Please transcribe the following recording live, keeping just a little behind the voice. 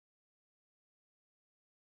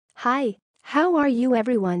Hi, how are you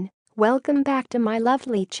everyone? Welcome back to my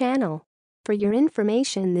lovely channel. For your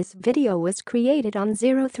information, this video was created on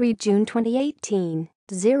 03 June 2018,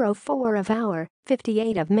 04 of hour,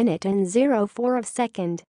 58 of minute and 04 of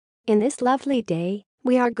second. In this lovely day,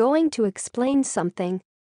 we are going to explain something.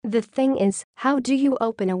 The thing is, how do you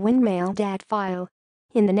open a winmail DAT file?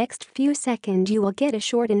 In the next few seconds you will get a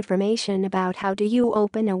short information about how do you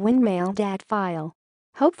open a winmail DAT file.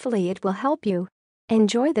 Hopefully it will help you.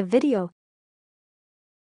 Enjoy the video.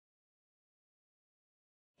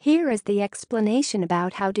 Here is the explanation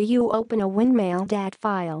about how do you open a winmail DAT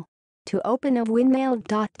file. To open a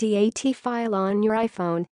winmail.dat file on your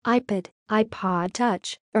iPhone, iPad, iPod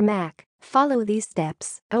Touch, or Mac, follow these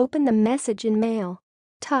steps. Open the message in Mail.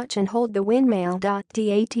 Touch and hold the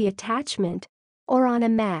winmail.dat attachment. Or on a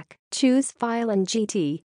Mac, choose File and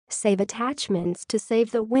GT. Save attachments to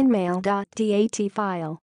save the winmail.dat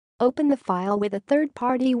file. Open the file with a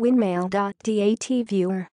third-party winmail.dat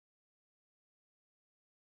viewer.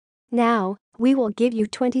 Now, we will give you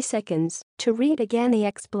 20 seconds to read again the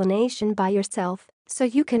explanation by yourself so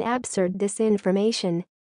you can absorb this information.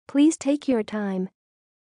 Please take your time.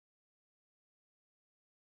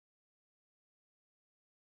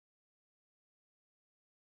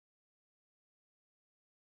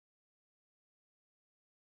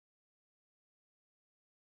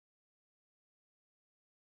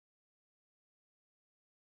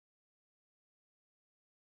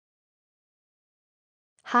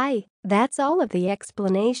 Hi, that's all of the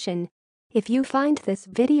explanation. If you find this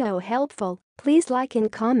video helpful, please like and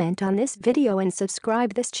comment on this video and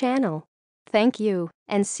subscribe this channel. Thank you,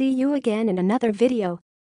 and see you again in another video.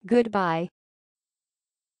 Goodbye.